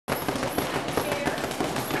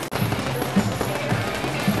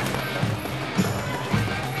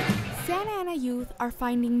youth are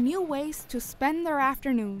finding new ways to spend their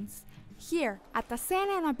afternoons. Here, at the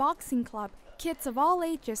Santa Ana Boxing Club, kids of all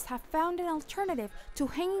ages have found an alternative to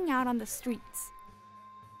hanging out on the streets.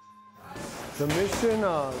 The mission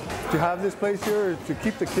to have this place here is to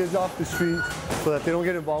keep the kids off the streets so that they don't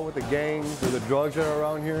get involved with the gangs or the drugs that are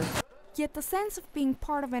around here. Yet the sense of being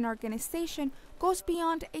part of an organization goes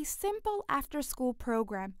beyond a simple after-school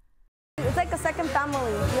program. It's like a second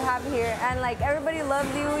family you have here, and like everybody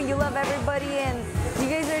loves you, you love everybody, and you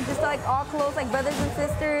guys are just like all close, like brothers and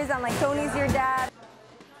sisters, and like Tony's your dad.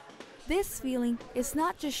 This feeling is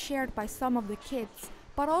not just shared by some of the kids,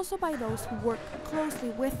 but also by those who work closely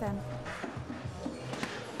with them.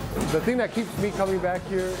 The thing that keeps me coming back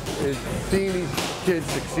here is seeing these kids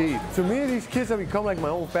succeed. To me, these kids have become like my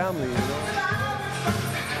own family, you know?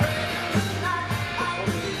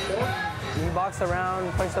 You box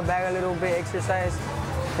around, punch the bag a little bit, exercise.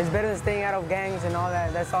 It's better than staying out of gangs and all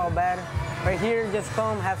that. That's all bad. Right here, just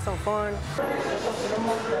come, have some fun.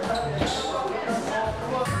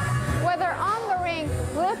 Whether on the ring,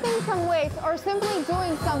 lifting some weights, or simply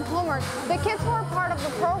doing some homework, the kids who are part of the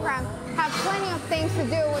program have plenty of things to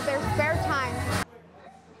do with their spare time.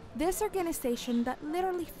 This organization that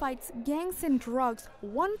literally fights gangs and drugs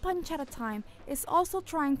one punch at a time is also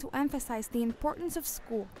trying to emphasize the importance of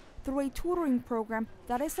school through a tutoring program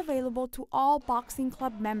that is available to all boxing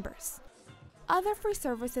club members. Other free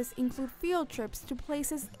services include field trips to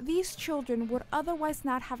places these children would otherwise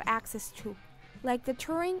not have access to, like the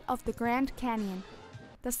touring of the Grand Canyon.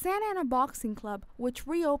 The Santa Ana Boxing Club, which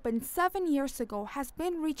reopened 7 years ago, has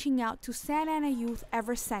been reaching out to Santa Ana youth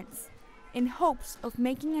ever since, in hopes of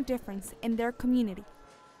making a difference in their community.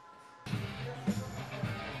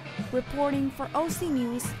 Reporting for OC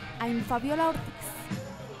News, I'm Fabiola Ortiz.